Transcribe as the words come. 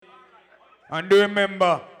And do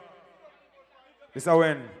remember, this is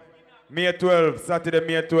when? May 12, Saturday,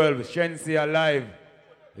 May 12, Shensi alive.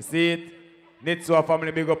 You see it? Nitsua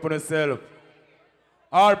family, big up on yourself.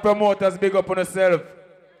 All promoters, big up on yourself.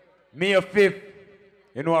 May 5th,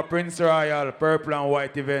 you know, a Prince Royal, purple and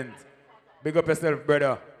white event. Big up yourself,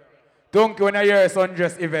 brother. Don't when I hear a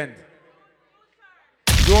sundress event.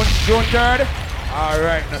 June 3rd?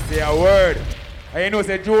 Alright, now say a word. And you know,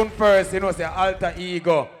 say June 1st, you know, say Alter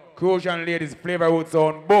Ego, Crucian Ladies, Flavor Roots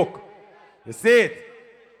own book. You see it?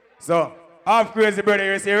 So, half crazy, brother,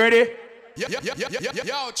 you see, ready? Yo,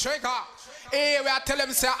 Trigger. Hey, we are telling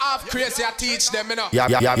them say half crazy, I teach them, you know. You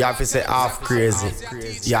have to say half crazy.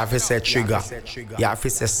 You have to say trigger. You have to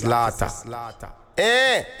say slaughter.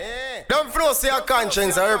 Don't flow your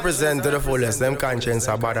conscience I represent to the fullest. Them conscience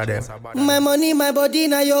are bother them. My money, my body,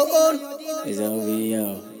 now your own. It's over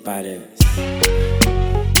here, badass.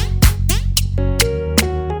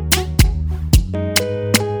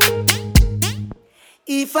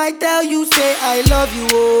 If I tell you, say I love you,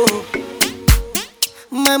 oh.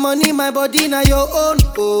 My money, my body, now your own,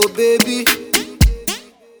 oh baby.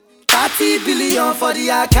 30 billion for the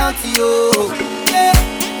account, yo. Yeah.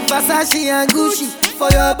 Versace and Gucci for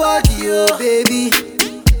your body, oh baby.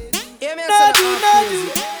 No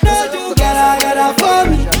do, gotta for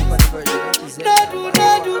me. No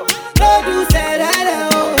do, say that,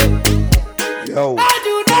 oh. Yo. No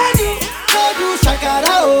do,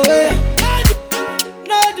 shakara, oh.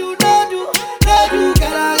 No do,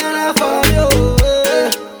 gotta for you.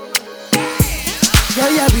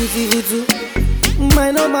 Girl, you're beautiful too. My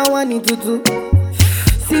number one in tutu.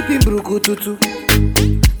 Sipping bruku tutu.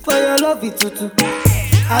 For your love it tutu.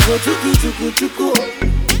 I go chuku.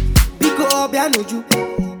 Biko obianuju.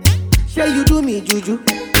 Share you do me juju.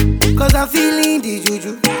 Cause I'm feeling the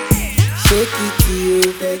juju. Shake it to you.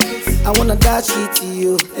 I wanna dash it to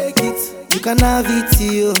you. Take it. You can have it to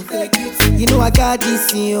you. Take it. You know I got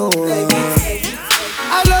this in you.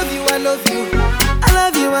 I love you.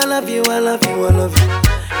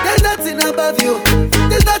 There's nothing above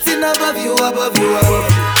you. Above you.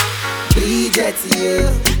 Bridget, you.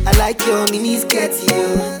 I like your mini skirt, you.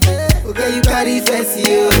 Okay, you carry fancy,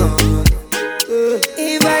 you.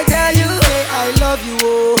 If I tell you, hey, I love you,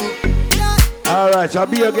 oh. Alright, I'll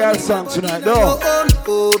be a girl song tonight, though.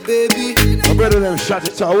 Oh, baby. My brother them shot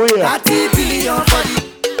it away. 30 billion for the.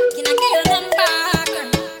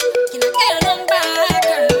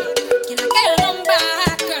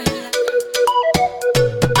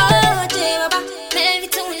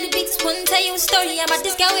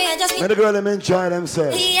 Let the girl them enjoy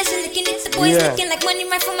themselves. Yeah, she looking at the boys looking like money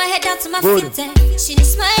right from my head down to my feet. She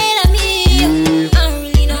just smile at me. I don't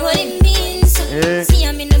really know what it means. See,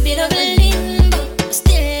 I'm in a bit of a limbo. But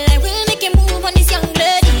still, I will make a move on this young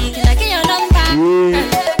lady. Can I get your number?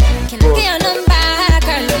 Can I get your number,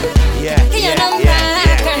 girl? Get your number,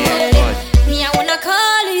 girl. Me, I wanna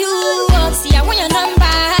call you. See, I want your number,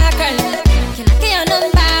 girl. Can I get your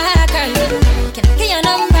number, girl? Can I get your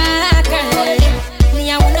number, girl? Me,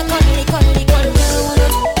 I wanna call you.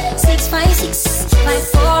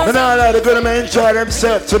 65654. And all of the good men enjoy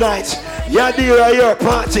themselves tonight. Yeah, dear, your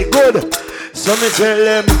party good. So me tell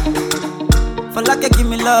them. For like you give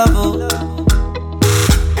me love, oh.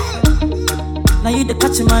 Now you the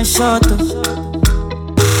catch my shot, oh.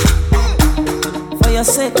 For your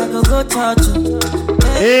sake, I go charge you.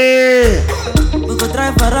 Hey. We go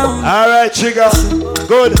drive around. Alright, Chica.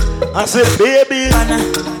 Good. I said, baby. Pana.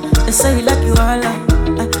 They say you like you all.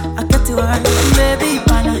 I get you all. Baby,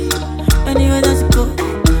 pana. Anywhere that you go,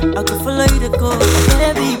 I can follow you to go.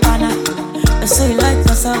 Baby, pana. They say you like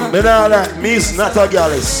cassava. Me know that. Me's not a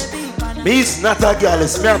gallus. Me's not a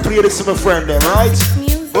gallus. Me I play this to my friend them, right?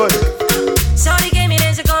 Good. Shorty gave me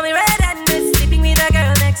then she call me red and red, sleeping with a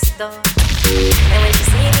girl next door. And when she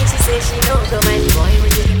see me, she say she know go my boy,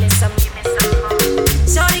 would you give me some?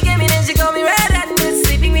 Shorty gave me then she call me red and red,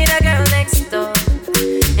 sleeping with a girl next door.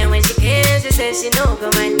 And when she came, she say she know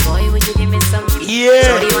go my boy, would you give me some? Yeah.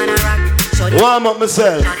 Shorty wanna rock, shorty warm up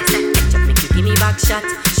myself. Shorty said, make you give me back shot.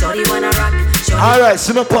 Shorty wanna rock. Alright,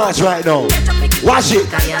 see my parts right now. Watch it.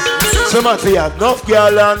 Somebody have enough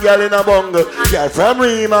girl and girl in a bungle. Girl from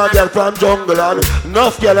Rima, girl from jungle and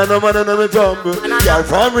enough girl and no man in the jungle. Girl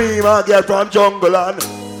from Rima, girl from jungle and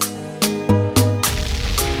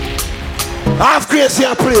half crazy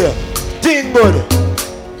I play. Thing good.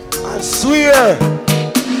 I swear.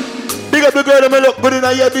 Big up the girl that may look good in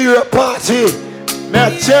a your party. May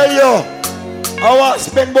I tell you, I want to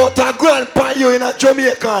spend about $1,000 on you in a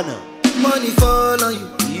Jamaican. Money fall on you.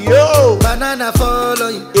 Yo. Banana fall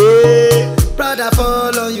on you. Hey. Prada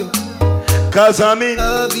fall on you. Cause I'm in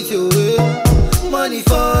love with your way. money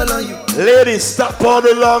fall on you. Ladies, stop all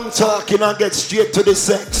the long talking and get straight to the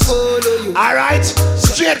sex. Follow you. Alright?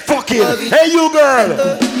 Straight fucking. Hey, you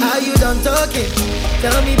girl. Are you done talking?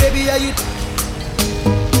 Tell me, baby, are you...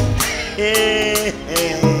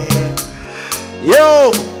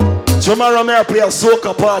 Yo, tomorrow may I play a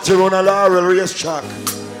soca party on a Laurel racetrack.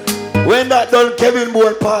 When that done, Kevin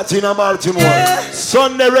Boyd party in Baltimore.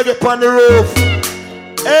 Sunday reggae on the roof.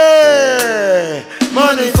 Hey,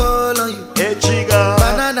 money fall on you. Hey, chica.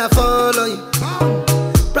 Banana fall on you.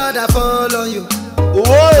 Prada fall on you. Whoa.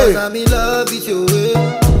 Cause I'm in love with you.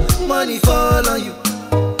 Money fall on you.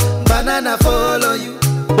 Banana fall on you.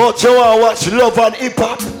 But you wanna watch Love and Hip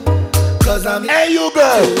Hop? Cause I'm... Hey, you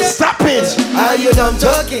girl, stop it. Are you done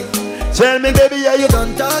talking? Tell me, baby, are you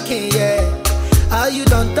done talking? Yeah. Are you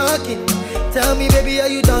done talking? Tell me, baby, are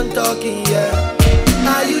you done talking? Yeah.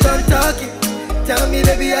 Are you done talking? Tell me,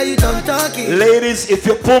 baby, are you done talking? Ladies, if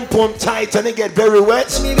your pum pum tight and it get very wet,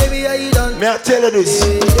 tell me, baby, are you done? May I tell you this?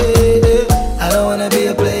 I don't wanna be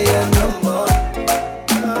a player no more.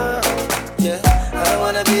 Yeah, I don't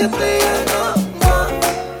wanna be a player no more.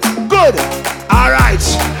 Good. All right.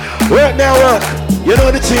 Work now, work. You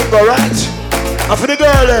know the thing, all right? And for the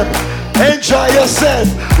girl, enjoy yourself.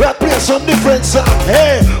 We'll play some different song.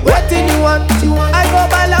 Hey, what do you want? I go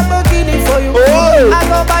buy Lamborghini for you. Oh. I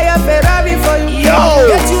go buy a Ferrari for you. Yo.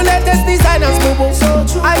 Get you latest designers, boo boo.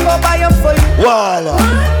 I go buy them for you. Walla.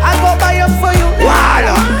 I go buy them for you.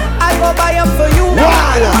 Walla. I go buy them for you.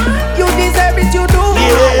 Walla. You deserve it, you do.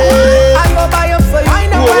 Yeah. I go buy them for you.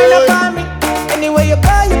 Wind up on me. Anyway you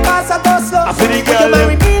go, you pass, I go slow. I feel the girl. You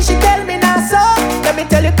marry me, she tell me not so. Let me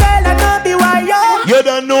tell you, girl, I know be why yo. You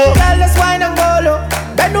don't know. Girl, let's wine and go low.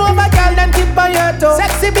 Bend over, girl, then tip on your toe.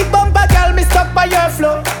 Sexy big bumper, girl, me stuck by your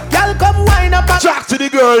flow. Girl, come wine up and talk to the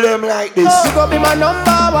girl them like this. You gon' be my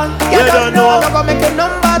number one. You don't know. I'm gonna make you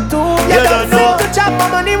number two. You don't know. To chop my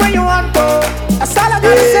money when you want to. That's all I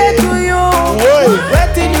gotta say to you.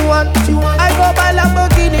 Waiting you want. I go buy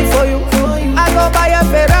Lamborghini for you. I go buy a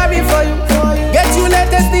Ferrari for you. Get you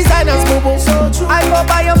latest designers, boo boo. I go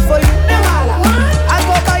buy them for you. I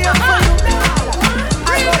go buy them for you.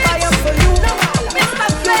 I go buy them for you.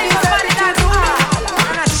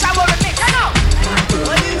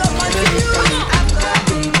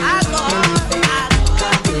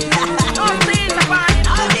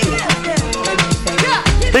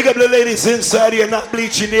 Big up the ladies inside here, not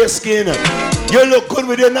bleaching their skin. You look good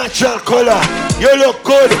with your natural color. You look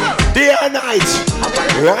good day and night.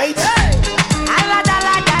 Right?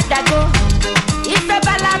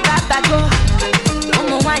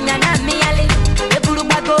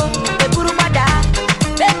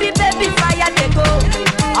 Baby, fire they go.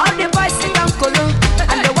 All the boys sit down colo,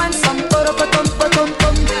 and they want some poro potom potom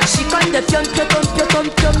pom. She got the pion pion pion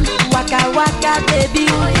pion. Waka waka baby,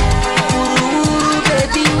 uru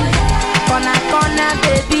baby, corner corner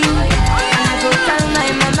baby. And I go tell my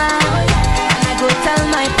mama, and I go tell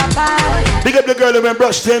my papa. Big up the girl who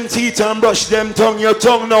brush them teeth and brush them tongue. Your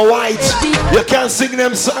tongue no white. You can't sing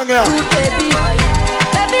them song. Baby,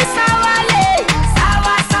 baby sawale,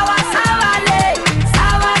 sawa sawa sawale,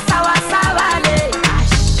 sawa sawa sawale.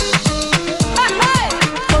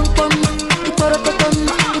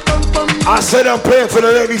 I said I'm playing for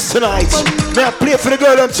the ladies tonight. May I play for the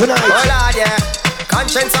girl them tonight? Oh Lord, yeah.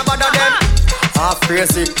 Conscience about them. Half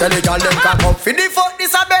crazy, tell the girl them cock up. For the fuck,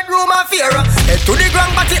 this a bedroom affair. Head to the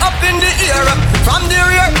ground, body up in the air. From the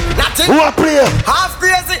rear, nothing. Who a play? Half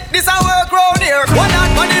crazy, this a work round here. One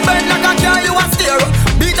hand on the bed like a car, you a steer.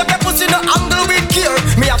 Beat up your pussy, no angle with care.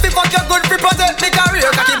 Me have to fuck your good to protect the career.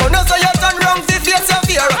 Cocky bonus, so you turn wrong to face your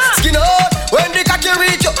fear. Skin out, when the cocky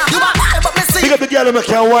reach you, you a bad, but me see. Big up the girl who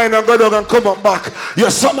can wine and go down and come up back. Your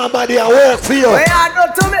summer body a work for you. Where I go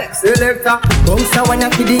to me? Selector. Bounce a wanna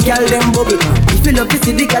feed the girl them bubble. If you love to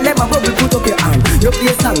see the girl them a bubble, put up your hand. You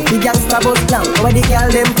play song, the gangsta bus clown. Over the girl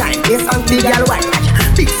them time, play song, the girl white.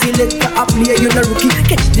 Big selector a play, you no rookie.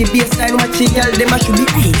 Catch the baseline, watch the girl them a should be.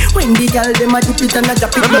 Hey, when the girl them a dip it and a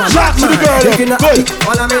drop it. I'm a track to the girl. Good.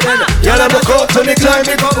 All of me then. Y'all have a coat to the climb.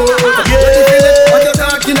 Yeah. What you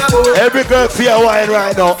talking about? Every girl feel wine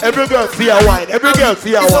right now. Every girl feel wine. Every girl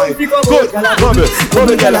feel wine. Good. Bubble.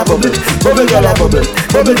 Bubble girl a bubble. Bubble girl a bubble.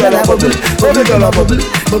 Bubble girl a bubble. Bubble girl a bubble.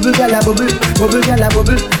 Bubble girl a bubble. Bubble girl a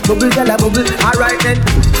bubble. Bubble girl a bubble. Alright then.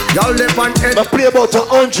 Y'all left on head. I play about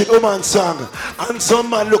 100 woman song. And some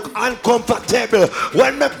man look uncomfortable.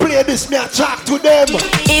 When me play this, me I talk to them.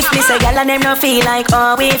 If me say gyal and them no feel like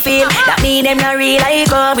how we feel, that mean them no real like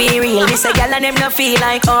how we real. Me say gyal and them no feel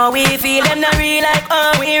like how we feel, them no real like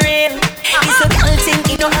how we real. It's a gyal thing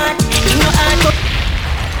in your heart, in your heart.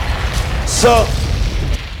 So,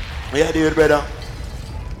 yeah, dude, brother.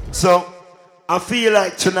 So, I feel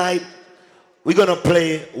like tonight we're gonna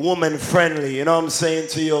play woman friendly, you know what I'm saying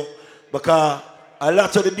to you? Because a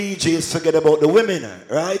lot of the DJs forget about the women,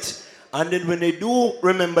 right? And then when they do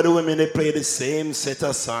remember the women, they play the same set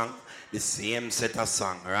of song,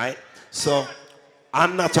 right? So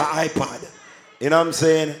I'm not an iPod, you know what I'm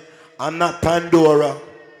saying? I'm not Pandora.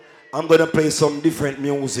 I'm gonna play some different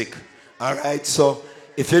music, all right? So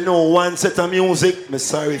if you know one set of music, I'm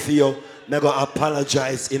sorry for you. I'm gonna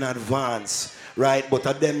apologize in advance, right? But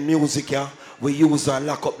at them music, yeah, we use and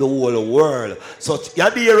lock up the whole world. So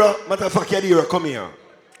Yadira, matter of fact, Yadira, come here.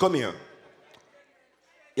 Come here.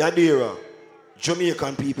 Yadira,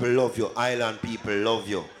 Jamaican people love you, island people love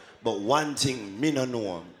you. But one thing me no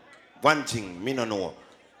know,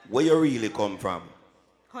 where you really come from?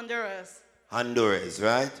 Honduras,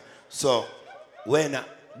 right? So when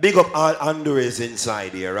big up all Honduras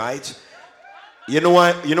inside here, right? You know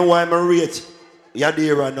why I'm a rate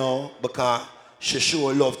Yadira now? Because she show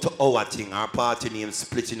love to our thing. Our party name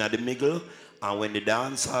splitting at the middle. And when the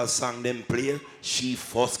dancehall song them play, she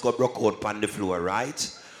first got broke out on the floor,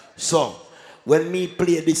 right? So when me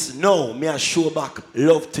play this now, me I show back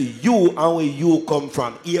love to you and where you come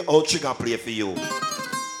from. Here how Trigger play for you.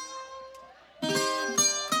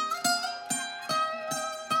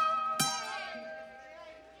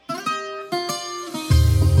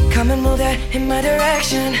 Come and move that in my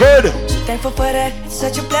direction. Good. So thankful for that, it's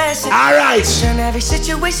such a blessing. All right. Turn every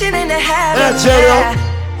situation into heaven. Let's hear you.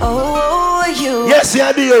 Oh, you. Yes,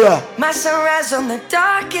 Yadira. My sunrise on the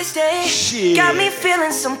darkest day. Shit. Got me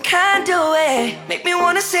feeling some kind of way. Make me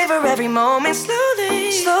wanna savor every moment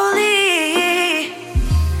slowly, slowly.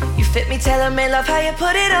 You fit me, telling me love how you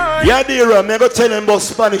put it on. Yadira, me go tell them about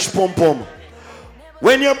Spanish pom pom.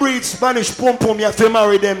 When you breed Spanish pom pom, you have to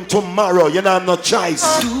marry them tomorrow. You know, have no choice.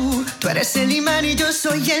 Tú eres el imán y yo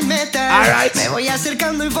soy el metal. Alright. Me voy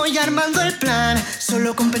acercando y voy armando el plan.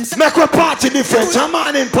 Solo con pensar. Make a party different. A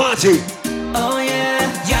morning party. Oh yeah,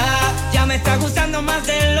 ya me está gustando más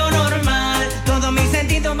de lo normal. Todos mis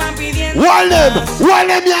sentidos van pidiendo. Wall them,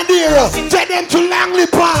 Yadira. Take them to Langley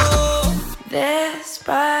Park.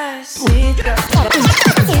 Despacito.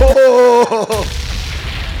 Oh.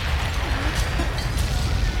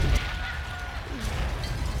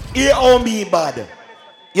 Here on me bad.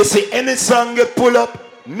 You see any song you pull up,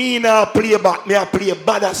 me now play back, me I play a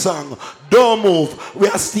better song. Don't move. We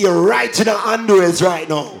are still right in the Honduras right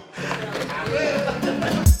now.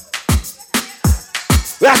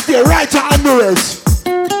 We are still right in Honduras.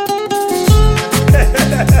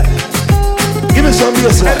 Give me some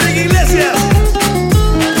bass. Enrique Iglesias.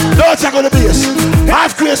 Don't check on the bass.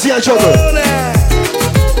 Half Krazy and Juggling.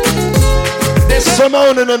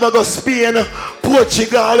 Somehow they never go Spain,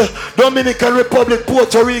 Portugal, Dominican Republic,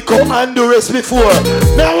 Puerto Rico, Honduras before.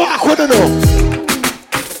 Now walk with them.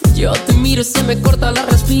 Yo te miro y se me corta la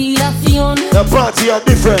respiración. The party are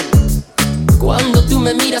different. Cuando tú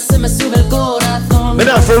me miras se me sube el corazón. Me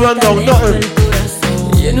not for run down nothing.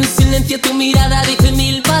 Y en un silencio tu mirada dice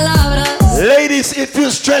mil palabras. Ladies, if you're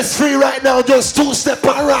stress free right now, just two step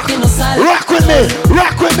and rock. Rock with me,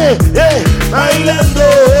 hey. Bailando,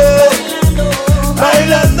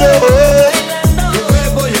 bailando. Tu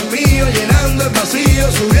cuerpo y el mío llenando el vacío,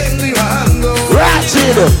 subiendo y bajando.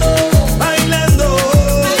 Ratchet. Bailando,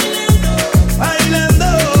 bailando.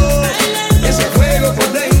 Ese fuego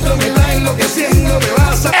por dentro me está enloqueciendo, me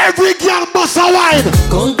vas a... Every girl must a wine.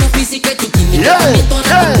 Con tu física y tu química, también tu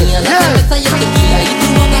anatomía, la cabeza y el tequila y tu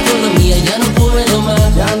boca con la mía, ya no puedo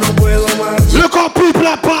más. Ya no puedo más. Look how people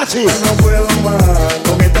are party. Ya no puedo más.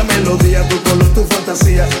 Con esta melodía, tu color, tu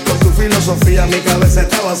fantasía, con tu filosofía, mi cabeza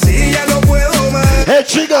está vacía. Ya no puedo más. Hey,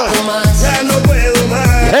 Chica. Ya no puedo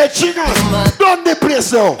más. Hey, Chica. Don't the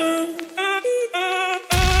place now.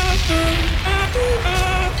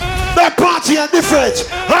 The party are different.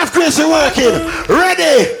 Half Krazy working.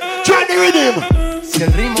 Ready. Try the rhythm. Si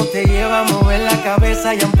el ritmo te lleva a mover la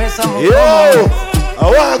cabeza, ya empezamos. Yo. I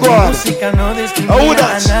wanna go on. Música no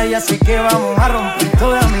discrimina a nadie, así que vamos a romper.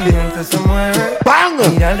 Toda mi gente se mueve. Bang.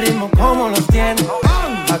 Mira el ritmo como los tiene.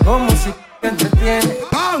 Hago música que entretiene.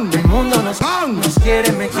 El mundo nos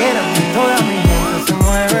quiere, me quiere. Toda mi gente se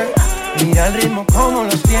mueve. Mira el ritmo como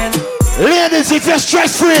los tiene. Ladies, if you're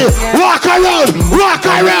stress free, walk around.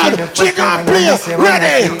 Chica, play.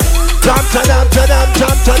 Ready. Jump to them, to them,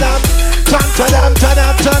 jump to them. Jump to them, to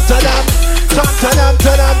them, jump to them. Jump to them,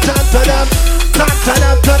 to them, jump to them. Jump to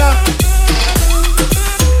them, to them.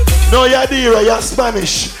 No, Yadira, you're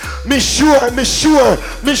Spanish. Me sure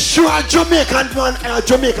Jamaican man,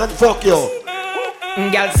 Jamaican fuck you.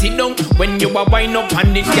 Girl, sit down. When you a wind up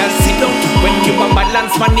on it, girl, sit down. When you a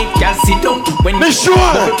balance on it, girl, sit down. When you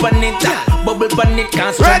bubble on it,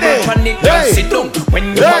 can't struggle on it, girl, sit down.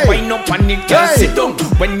 When you a wind up on it, girl, sit down.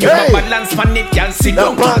 When you a balance on it, girl, sit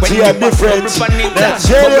down. When you a bubble on it,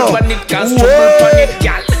 bubble on it, can't struggle on it,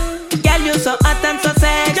 girl. Girl, you so hot and so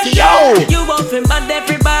sexy. Yo. You won't feel bad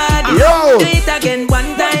everybody. Yo. Do it again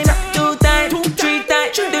 1 time, 2 times, 3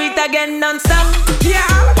 times. Do it again non-stop. Yeah.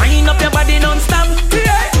 Wind up your body non-stop.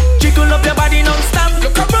 Yeah. Jiggle up your body non-stop.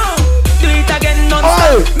 Look around. Do it again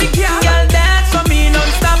non-stop. Me girl, dance for me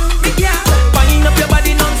non-stop. Me girl, wind up your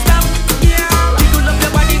body non-stop. Yeah. Jiggle up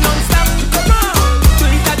your body non-stop. Come on. Do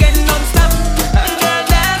it again non-stop. Girl,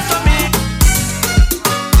 dance for me.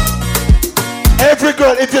 Every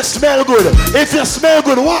girl, if you smell good,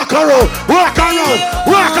 walk around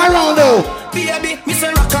now. Baby, me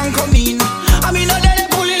say rock and come in. I mean, no they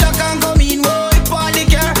pull it rock and come in. Whoa, if all the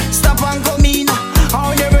girl stop and come in.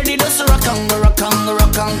 How they ready to rock and come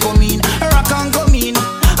in, rock and come in.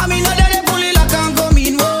 I mean, no they pull it rock and come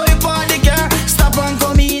in. Whoa, if all the girl stop and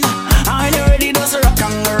come in. How they ready to rock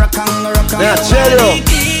and Now tell you,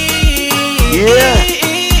 yeah,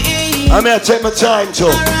 I'm gonna take my time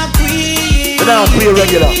too. And I'll play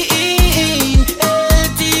regular.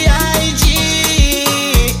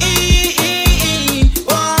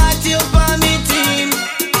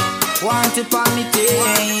 Want it for me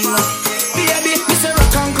team. Baby, me say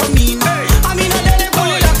rock and come in. I mean, I let pull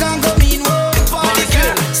it rock and come in. Whoa, for the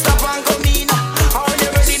girl, stop and come in. How they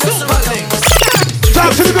ready to rock and talk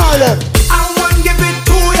to the guy then. I want give it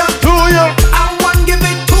to ya. I want give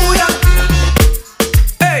it to ya.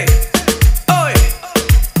 Hey, oi,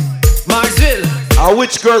 Marsville.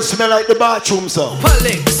 Which girl smell like the bathroom song?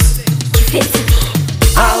 Politics.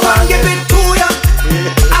 I want give it to ya.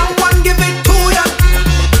 I want give it to ya.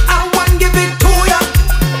 I want give it to ya.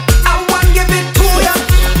 I want give it to ya.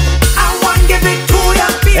 I want give it to ya.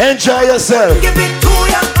 Enjoy yourself. Give it to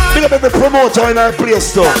ya. Big up every promoter in our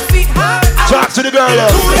place too. Talk to the girl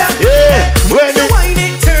then. Yeah, when you whine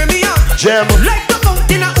it, turn me up. Gem. Like the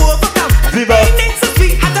fountain of overcome. Viva. Ain't so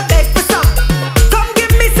sweet, I had to beg for some. Come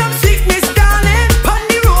give me some sweetness, darling. Pon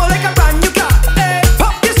the roll like a brand new car.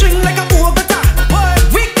 Pop your string like a Bogota.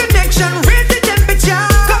 Weak connection, raise the temperature.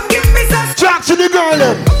 Come give me some. Talk to the girl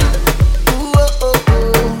then.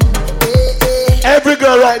 Every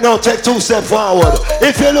girl right now take 2 steps forward.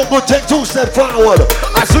 If you look good, take 2 steps forward.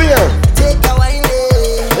 I swear. Take a wine,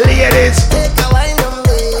 ladies. take a wine on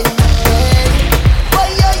me.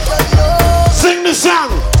 Sing the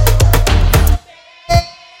song.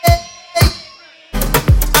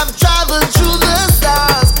 I've traveled through the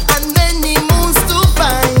stars and many moons to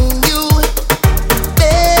find you,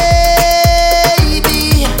 baby.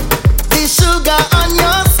 The sugar on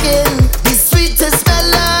your skin, the sweetest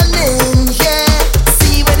melanin, yeah.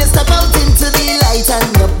 See when you step out into the light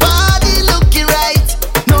and your body looking right.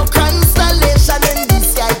 No constellation in the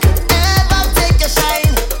sky could ever take a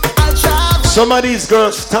shine. I'll travel. Some of these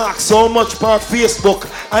girls talk so much about Facebook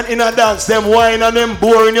and in a dance, them whine and them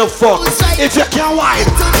boring your fuck. If you can whine,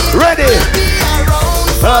 ready?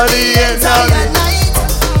 For the entire night.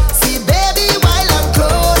 See, baby, while I'm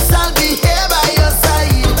close, I'll be here by your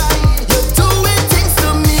side. You're doing things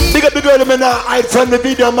to me. Big up the girl that now hide from the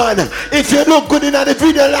video, man. If you look good in the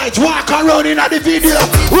video lights, walk around in the video.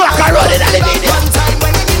 Walk around in the video. One time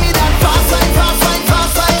when you give me that fast line, fast line,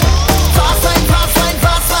 fast line. Fast line, fast line,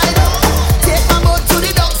 fast line. Take my boat to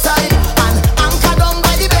the dock side and anchor down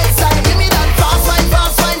by the bedside. Give me that fast line,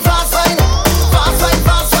 fast line, fast line. Fast line,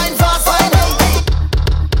 fast line, fast line.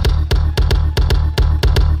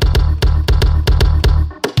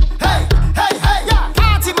 Hey, hey, hey, yeah.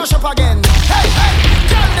 Party mash up again. Hey, hey,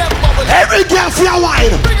 girl them bubble. Every girl for your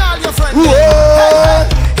wine. Bring all your friends. Whoa. Hey,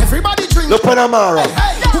 hey. Everybody drink. Look on Amara. Hey,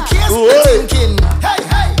 hey, who cares Whoa. what you're drinking? Hey,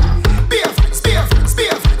 hey. Beer, spear,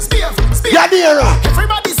 spear, spear, spear. Yadira.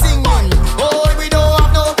 Everybody singing. Oh, we don't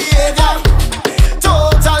have no behavior.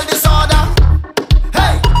 Total disorder.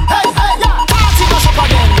 Hey, hey, hey, yeah. Party mash up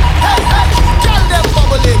again. Hey, hey. Girl them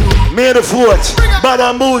bubbling. May the foot. Bad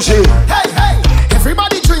and bougie. Hey, hey.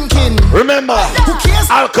 Everybody drinking. Remember, Who cares?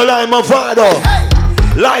 Alkaline Movado. Hey,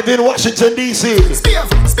 Live in Washington, D.C. spear,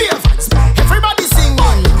 spear, everybody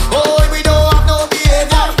singing. Oh, we don't have no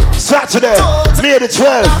behavior. Saturday, May the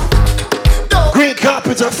 12th. Green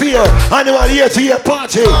carpet of fear. Anyone here to your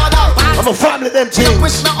party? I'm a family them team.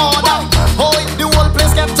 Wish no order. Oh, the whole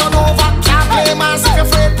place get turned over. Can't play mass if you're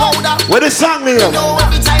afraid powder. What is song here? You know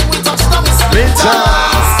every time we touch them, Winter.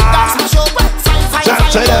 that's my show. Fine, Jump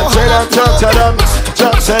to them, to them, jump to them.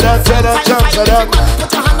 Jump to them, to them, jump to them.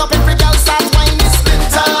 Put your hand up, every girl start whining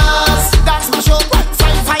splinters. That's my show.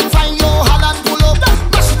 Fine, yo, Holland pull up.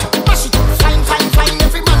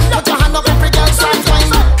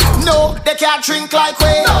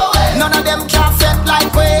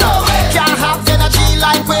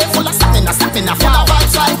 in a full of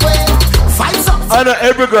vibes like way. Vibes up. I know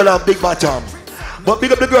every girl have big bottom. But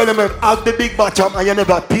big up the girl that have the big bottom and you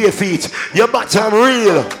never pay feet. Your bottom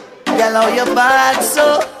real. Girl, how you bad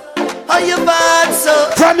so? How you bad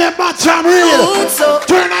so? From your bottom real. Good so.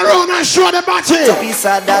 Turn around and show the body. To be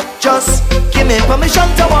sad that just give me permission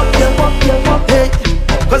to walk you. Hey.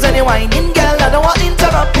 Cause any whining girl, I don't want to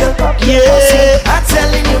interrupt you. Yeah. I'm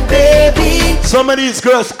telling you, baby. Some of these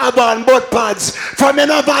girls have on butt pads. From you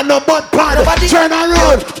never have no butt pad. Turn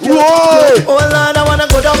around. Whoa. Oh Lord, I wanna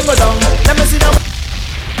go down. Let me see them.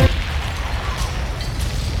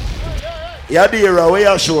 Yadira,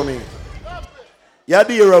 where you show me?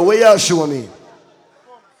 Yadira, where you show me?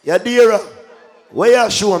 Yadira, where you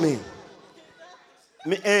show me?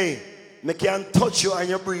 Me can't touch you and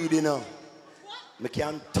your breathing now. Me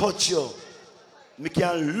can touch you. Me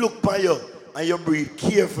can look by you and you breathe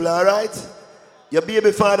carefully, alright? Your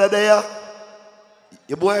baby father there?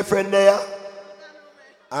 Your boyfriend there?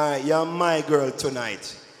 Alright, you're my girl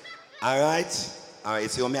tonight. Alright?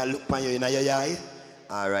 Alright, so me I look by you in your eye?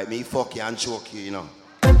 Alright, me fuck you and choke you, you know.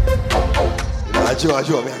 I choke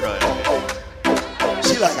me,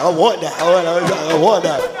 she like, I want that. I want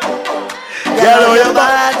that. Girl, you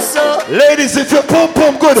bad so. Ladies, if you pump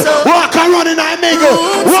good, so walk around in that mingle.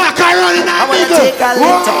 Walk around in that mingle. I wanna take a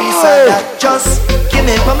little piece of that. Just give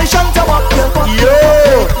me permission to walk you.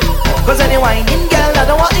 Yo. Cause any whining girl, I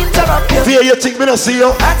don't want to interrupt you. Fear you think me not see you?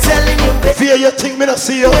 I'm telling you, baby. Fear you think me not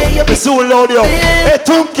see you? Me soon loud you. Hey,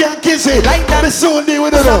 Tom can't kiss it. Like that. Me soon deal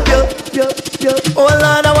with it. Oh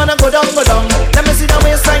Lord, I wanna go down. Let me see the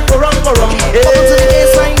waistline go wrong. Come on to the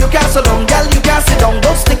waistline, you can't sit down. Girl, you can't sit down,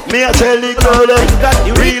 don't stick. Me I tell the girl that you got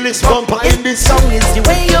the realest bumper in this song. Is the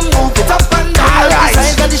way you move it up and down. Alright. The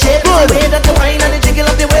size of the shape, the way that the wine and the jiggle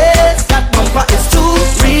of the waist. That bumper is too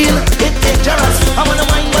real, it's dangerous. I wanna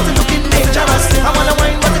wine, but it's looking dangerous. I wanna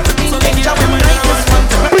wine, but it's looking dangerous. Like this one.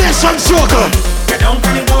 Play some soca. Get down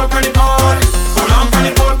from the board, Hold on from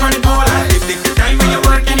the board, If take the time when you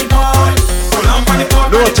work any board. Hold on from the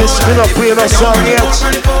board. Notice me not playing no song yet.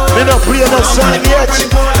 Me not playing no song yet.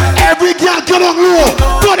 Every girl go down low.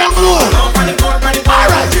 Go down low.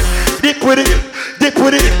 Alright. Dip with it.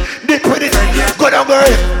 Go down, girl.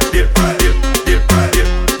 Dip. Go a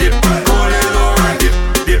little lower.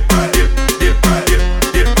 Dip. Go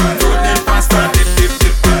a little faster. Dip.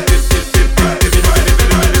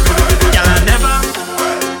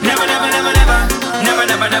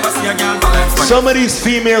 Girl, I never see a girl balance. Some of these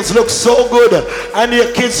females look so good and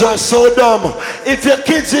their kids are so dumb. If your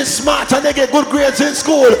kids is smart and they get good grades in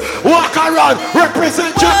school, walk around,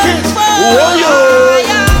 represent your kids. Whoa.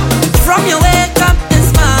 From your wake up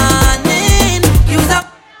this morning, you's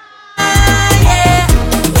up. Yeah.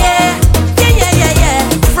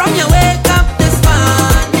 From your wake up this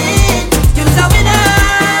morning, you's a winner.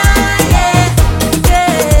 Yeah.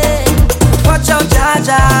 Watch out,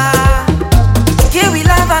 Jaja. Here we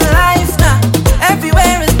love and life now.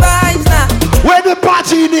 Everywhere is vibes now. Where the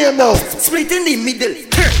party name now? Split in the middle.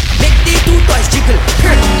 Make the two toys jiggle.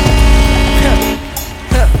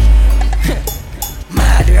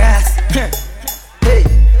 Madras. Hey.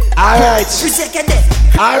 Alright. 3 seconds.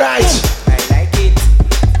 Alright. I like it.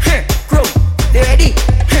 Crow, they ready?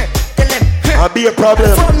 Tell them. I'll be a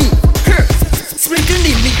problem. For me. Split in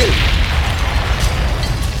the middle.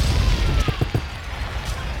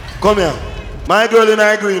 Come here. My girl in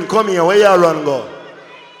high green, come here. Where you run go?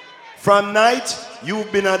 From night,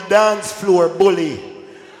 you've been a dance floor bully.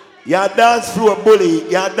 You're a dance floor bully.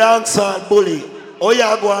 You're a dance hall bully. Oh,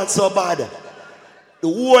 you're going so bad. The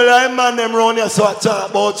whole line man them around here so I talk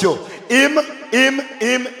about you. Him,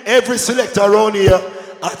 every selector around here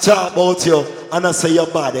I talk about you and I say you're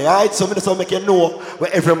bad. Alright? So I just make you know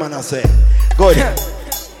what every man I say. Good.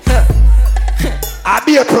 I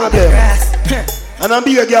be a problem. And I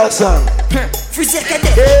be a girl song. 3 seconds.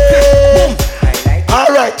 Hey.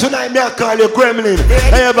 Alright, tonight me I call you Gremlin.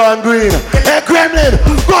 Hey, Evan Green. Hey, Gremlin.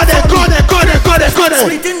 Go there.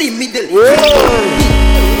 Split in the middle. Whoa.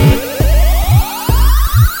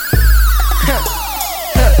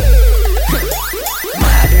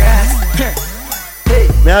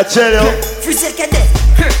 May I tell you? 3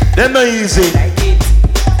 seconds. They're not easy. You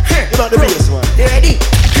know the bass one. They ready?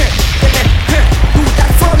 Do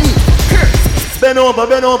that for me. Bend over,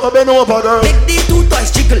 girl. Make the two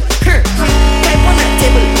toys jiggle. Type on that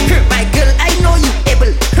table. My girl, I know you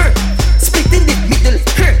able. Split in the middle.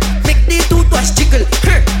 Make the two toys jiggle.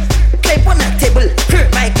 Type on that table.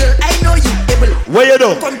 My girl, I know you able. Where you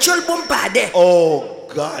do? Control bumper there. Oh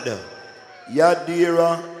God.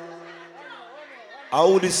 Yadira.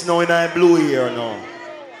 How this now in I blue here now?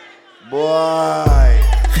 Boy.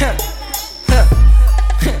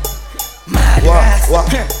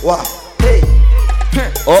 What? Hey.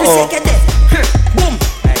 Uh-oh. Boom.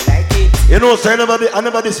 I like it. You know, so I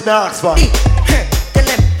never this me ask for. Tell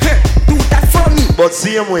them, do that for me. But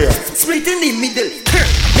same way. Split in the middle.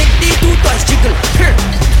 Make the two toys jiggle.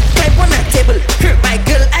 Climb on a table. My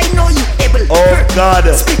girl, I know you able. Oh God.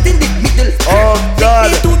 Split in the middle. Oh God.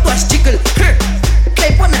 Make the two toys jiggle.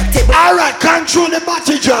 Climb on a table. Alright, control the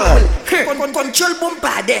battery jar. Control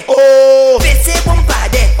bumper there. Oh. Face bumper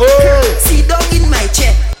there. Oh. Sit down in my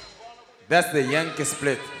chair. That's the Yankee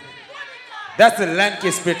split. That's the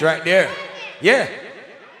Yankee split right there. Yeah.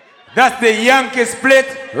 That's the Yankee split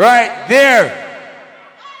right there.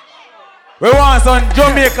 We want some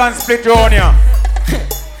Jamaican split round here.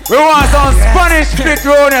 We want some Spanish split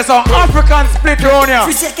round here, some African split round here.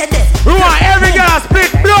 We want every girl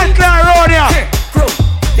split blood clan round here.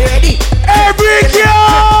 Ready? Every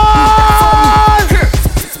girl!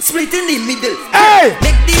 Split in the middle. Hey!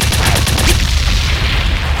 Make this.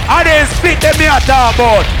 I didn't split them me at talk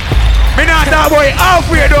about. Me not talk about it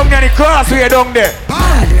halfway down there, the crossway down there.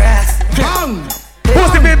 Bang!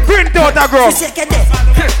 Pussy be print out a grub.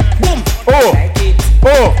 Boom! Oh!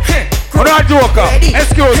 I'm not a joker.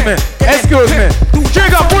 Excuse me.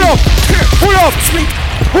 Trigger, pull up!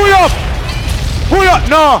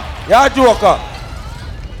 No, you're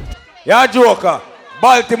a joker.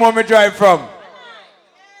 Baltimore me drive from.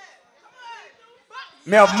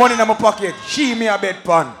 Me have money in my pocket. She me a bed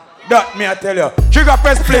pan. That me I tell you. Trigger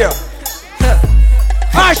press play.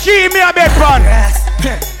 She me a bed pan.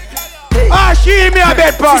 She me a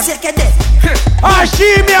bed pan.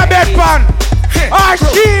 She me a bed pan.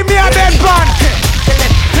 She me a bed pan.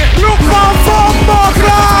 Look for more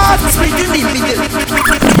class.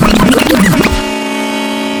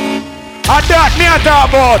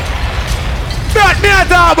 That me a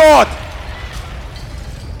talk about.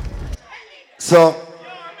 So,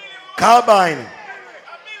 Carbine.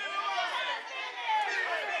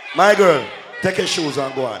 My girl, take your shoes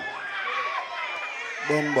and go on.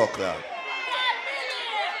 Bumbuckler.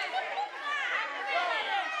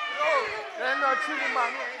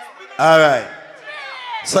 Alright.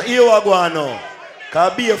 So here we go on now.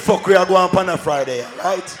 Cause be a fuck we are going on a Friday,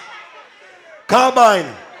 right?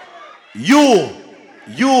 Carbine. You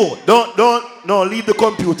don't leave the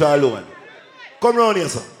computer alone. Come round here,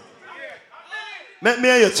 sir. Let me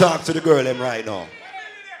hear you talk to the girl them right now.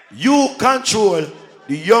 You control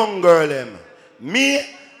the young girl them. Me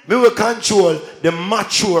will control the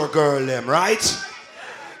mature girl them, right?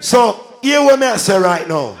 So here what I say right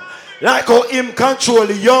now. Like how him control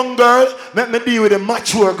the young girl, let me deal with the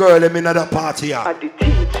mature girl them in another party here. At the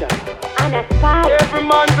teacher. And a spy. Every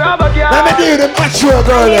man grab a girl. Let me deal with the mature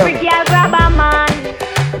girl them. Every girl grab a man.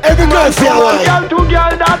 Every girl say one girl, two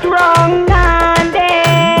girl, that's wrong. And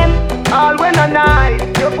them. All when a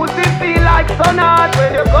night, your pussy feel like sun hot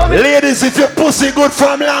when you come in. Ladies, if your pussy good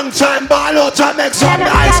from long time, ball out and make some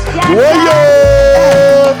nice.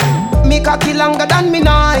 Whoa, me cocky longer than me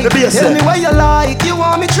night. Tell me where you like. You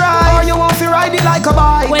want me try or you want to ride it like a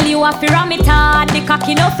bike? Well, you want to ram it hard. The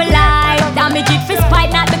cocky no for life. Damage it for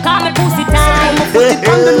spite, not because me pussy tight. I'ma put it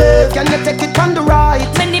on the left, can you take it on the right?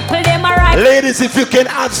 Me nipple them alright. Ladies, if you can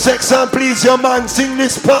have sex and please your man, sing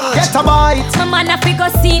this part. Get a bite. My man a figure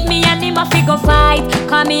seat me and him a figure fight.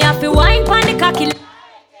 Call me a fi wine pon the cocky.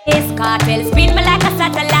 This cartel spin me like a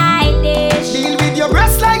satellite dish. Deal with your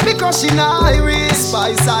breast like because she Irish.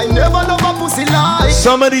 Spice, I never love a pussy like.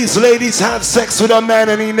 Some of these ladies have sex with a man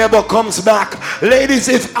and he never comes back. Ladies,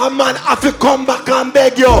 if a man have to come back and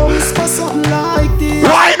beg you, for something like this.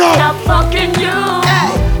 Why not? I'm fucking you.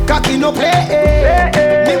 Hey, cocky no play.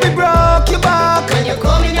 Me we broke your back when you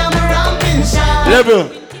come in and ramping shot. Level.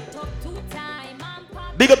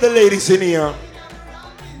 Big up the ladies in here.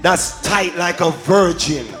 That's tight like a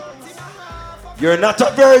virgin. You're not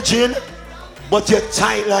a virgin, but you're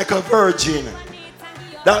tight like a virgin.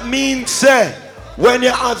 That means, say, when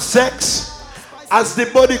you have sex, as the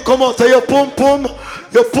body come out of your pum pum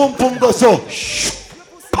goes so,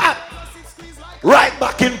 pop, right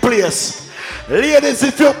back in place. Ladies,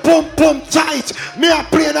 if your pum tight, me a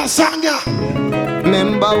play that song, yeah.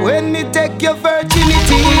 Remember when me take your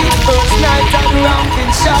virginity, first night at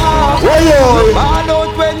ramping shop. Ball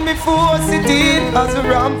out when me force it in, as the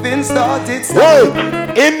ramping started.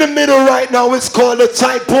 In the middle right now, it's called the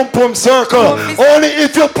tight pum pum circle. Only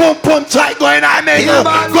if your pum tight, going on, nigga.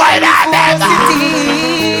 Going on, nigga.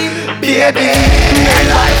 Baby.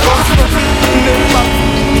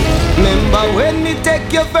 Remember when me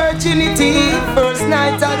take your virginity, first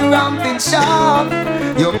night at ramping shop.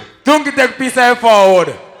 Tunky take piece of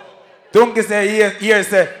forward. Tunky say here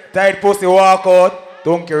say tight pussy walk out.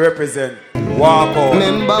 Tunky represent walk out.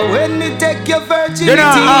 Remember when me take your virginity. You know,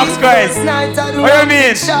 ask Christ. What you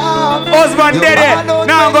mean? Husband dead.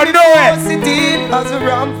 Now I'm gonna do it. As the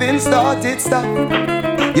ramping started stop.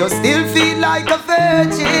 You still feel like a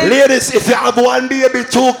virgin. Ladies, if you have one baby,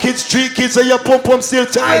 2 kids, 3 kids, and your pum still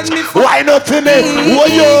tight, why not for me? Why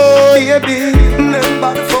you? Baby,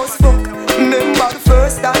 remember the first fuck. Remember the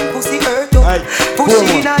first time pussy hurt up.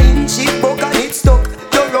 Pussy in a inch, it broke and it stuck.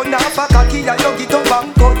 You run off a cocky and you get up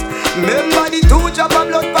and cut. Remember the 2 drop of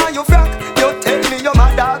blood by your frack. You tell me your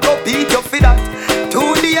mother go beat you for that.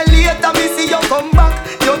 2 days later, me see you come back.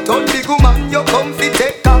 You turn big woman, you come fi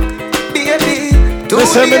take cock. Baby,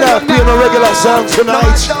 listen, me not playing a regular song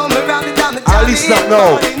tonight. At least not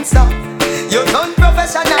now. You done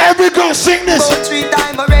professional. Every girl sing this. But 3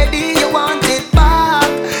 times already, you want it back.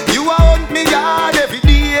 You want me yard every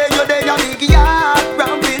day. You there a big yard,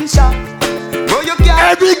 ramping shop.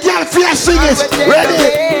 Every girl feel sing it.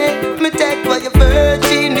 Ready? Me take for your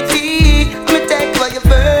virginity. Me take for your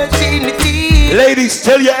virginity. Ladies,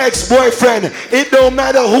 tell your ex-boyfriend, it don't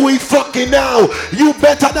matter who he fucking now. You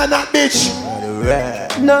better than that bitch.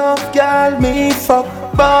 No girl me fuck,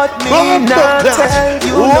 but me not tell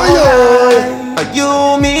you no lie.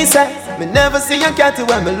 You me say, me never see a catty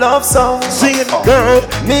when me love so. Sing it, girl.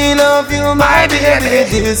 Me love you, my baby.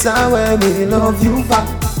 This is where me love you back.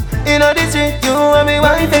 You know the street, you and me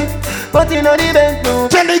wifey, but you know the bed, no.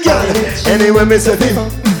 Tell the girl, anyway me say it.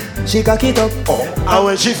 She cock it up. And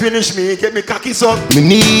when she finish me, get me cocky up. Me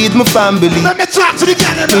need my family. Let me talk to the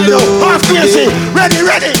girl right now. Half crazy. Ready.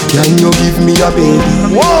 Can you give me a baby?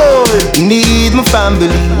 Whoa. Need my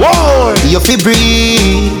family. Whoa. You fi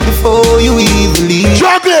breathe before you even leave.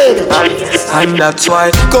 Juggling. And that's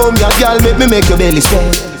why. Come here, girl, make your belly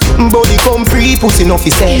swell. Body come free, pussy no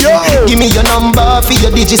fi sell. Give me your number for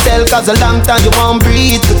your digicel, cause a long time you won't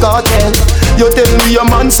breathe the cartel. You tell me your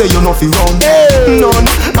man say you no fi run. None,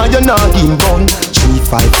 and you not in gun. 3,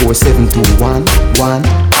 5, 4, 7, 2, 1, 1.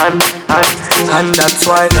 And that's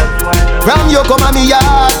why. From you come on me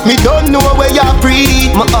yard, me don't know where you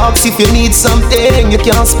breathe. My ask if you need something, you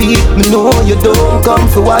can't speak. Me know you don't come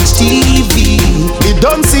for watch TV. Me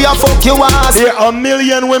don't see a fuck you ass. There are a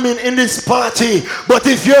million women in this party, but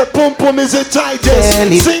if your pum pum is the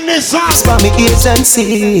tightest, sing this song. For me ears and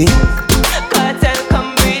see. Cartel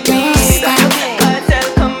come breed me. Cartel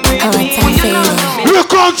come breed me.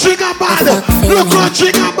 Look on trigger bad. Look on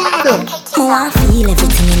trigger bad. Oh, I feel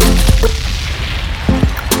everything in me.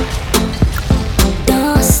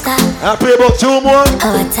 Don't stop. I play about 2 more.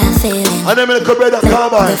 Oh, what a feeling. And then I'm gonna brother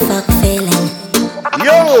come on. The fuck feeling.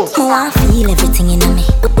 Yo. Oh, I feel everything in me.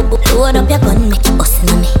 Load up your gun, make it bust in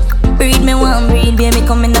me. Breed me one, breed baby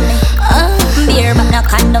come in me. Beer but no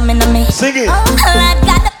condom in me. Sing it. Lord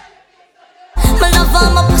God. My love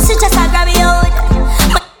on my pussy just a grab you out.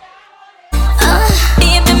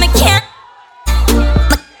 Baby me can't.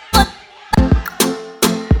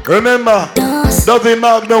 Remember, Dovey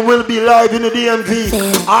Magnum will be live in the DMV.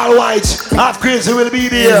 All white, half crazy will be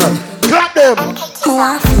there. Clap them. Oh,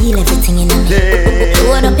 I feel everything in me.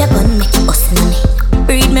 Load up your gun, make it bust in me.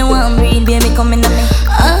 Breed me one, breed baby come in me.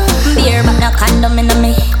 Beer but no condom in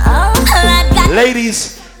me.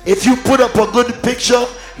 Ladies, if you put up a good picture,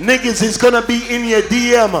 niggas is gonna be in your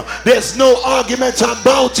DM. There's no argument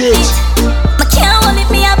about it. I can't hold it,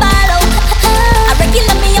 me a ball out. I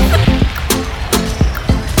regular me up.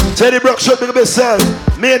 Teddy Brook should be yourself.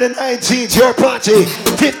 May the 19th, your party.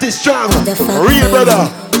 50 strong. Real brother.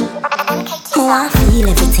 Oh, I feel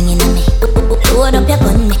everything in me. Load up your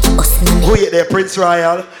gun, make it bust in me. Who you there, Prince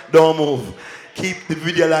Royal? Don't move. Keep the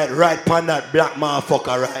video light right on that black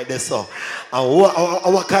motherfucker right there, so. And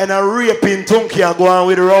what kind of raping tunky are going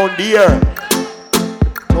with around here?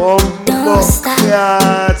 Oh, don't stop.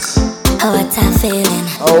 Yes. Oh, what a feeling.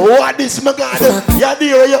 Oh, what this, my God? You're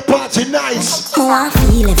there, your party nice. Oh, I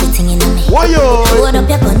feel everything in me. Why you? Load up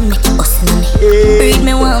your gun, make it bust in me. Breed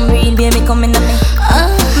me one, breed baby come in me.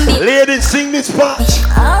 Ladies, sing this part.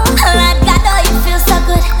 Lord God, oh, you feel so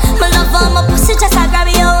good. My love on my pussy just a grab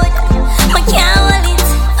you out. I can't hold it.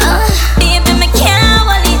 Baby, me can't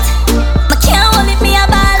hold it. I can't hold it, me a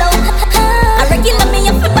ball out. I regular me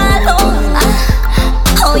up a ball out.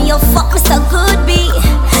 Oh, you fuck me so good, B.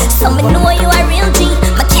 So me know you a real G.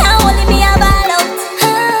 I can't hold it, me a ball out.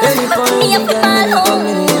 Me up a ball out.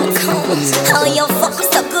 Oh, you fuck me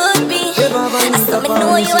so good, B. So me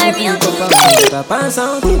know you a real G.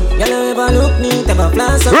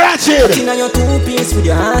 Ratchet!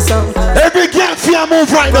 Every girl feel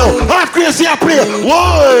move right now. Half crazy I play.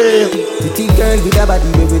 Whoa! Pretty girl with a body,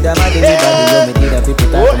 with a body,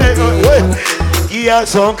 wait. Yeah,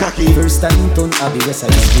 some cocky. First time turn, I'll be yes, I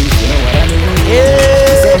speak. You know what I mean?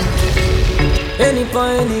 Yeah. Any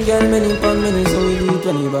point, any girl, many pound, many so we do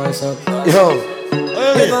 20 bars up. Yo.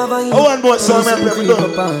 Hey, I want more song, man.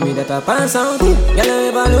 Me that I pass out. Girl, you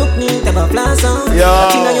ever look neat, ever flash out. Yeah.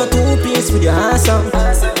 King of your two-piece with your ass out.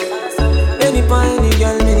 Any point, any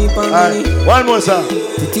girl, many pound, many. One more song.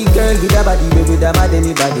 Pretty girl with a body, with a bad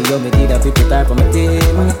anybody. You me did a people type on my team.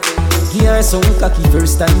 Give her some cocky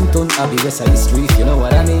first time, turn Abby rest of history, if you know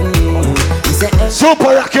what I mean.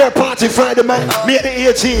 Super Rock Your Party Friday, man. May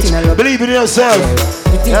the 18th. Believe in yourself.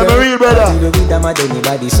 I'm a real brother. With a mad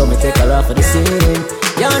anybody, so me take her off for the scene.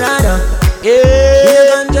 You're rather. Yeah.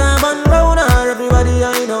 You can jam and round her, everybody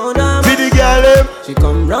I know now. Pretty girl, she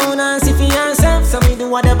come round and see for herself, so we do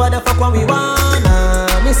whatever the fuck what we want.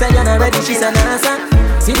 Me say you're not ready, she said answer.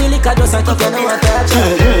 See the liquor just like you know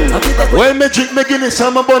what. When me drink me Guinness,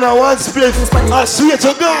 I'm a bun one spliff. I swear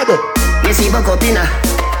to God. We see Bokopina.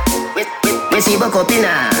 We see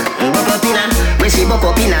Bokopina. We see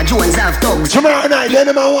Bokopina. Jones have thugs. Tomorrow night, then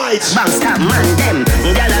I'm a white. Bang stop man them.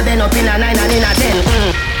 Gala been up in a 9 and in a 10.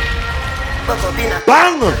 Bokopina.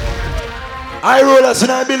 Bang. I roll us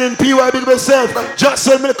and I building PY big myself. Just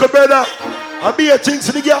send me the brother. I be a things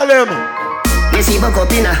to the girl them. We see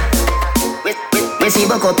Bokopina. We see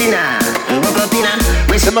Bokopina.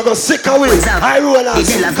 We see Bokopina. Sick away. I roll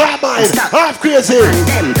us. Carbine. Half crazy.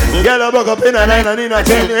 Girl a Bokopina 9 and in a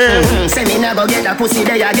 10. Say me never get a pussy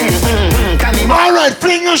there again. Alright,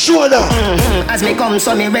 fling your shoulder. As me come,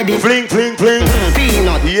 so me ready. Fling.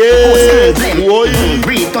 Peanut. Yeah.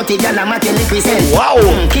 Breathe 30 gal a matin liquid. Wow.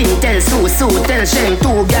 King tell Sue tell Shem.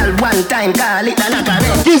 2 gal one time call it a knock a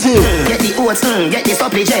red. Gizzy. Get the oats, get the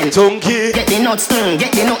supplicant. Tunky. Get the nuts,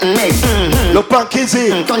 get the nothing made. Look back Kizzy.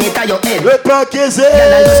 Turn it to your head. Look back Kizzy.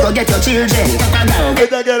 Girl and just go get your children.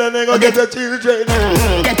 Get a girl and then go get your children.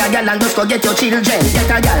 Get a girl and just go get your children.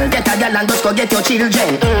 Get a girl and just go get your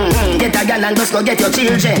children. Get a girl and just go get your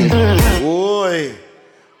children. Boy,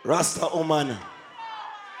 Rasta woman.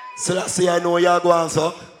 Selassie, I know you're going,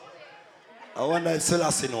 so. I wonder if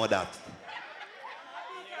Selassie know that.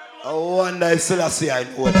 I wonder if Selassie I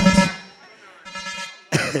know that.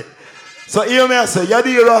 So hear me, I say,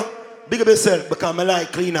 Yadira, big up yourself, because I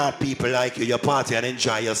like clean up people like you, your party and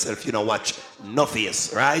enjoy yourself, you know, watch no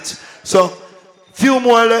face, right? So, few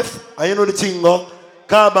more left, and you know the thing go,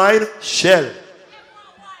 Carbine, Shell.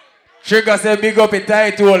 Trigger say big up a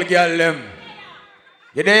tight old girl them.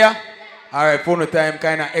 You there? Alright, phone time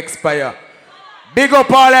kinda expire. Big up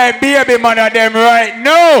all like baby man of them right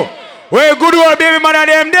now. Where good old baby man of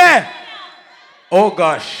them there? Oh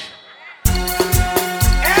gosh.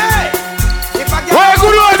 Hey! Where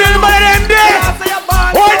good old baby man of them there?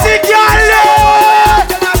 What's it girl?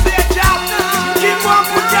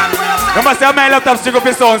 You must have my laptop stick up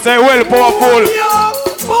his sound, say well powerful.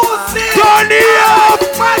 Turn it up!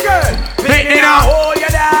 My girl! Pick it up! Hold you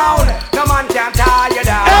down! No man can tie you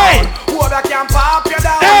down! Hey! Whoever can pop you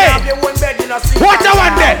down! Hey! Have your own bed in a seat. What I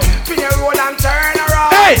want then? Spin your roll and turn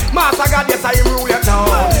around! Hey! Master God, yes, I rule you down!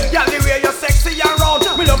 Yeah, the way you're sexy and round.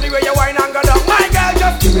 We love the way you whine and go down. My girl,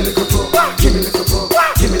 just give me little pop. Give me little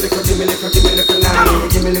pop. Give me little, give me little, give me little now.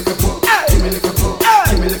 Give me little pop. Give me little pop.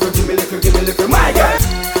 Give me little, give me little, give me little. My girl!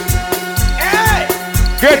 Hey!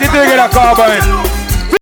 Get it together, Carbine.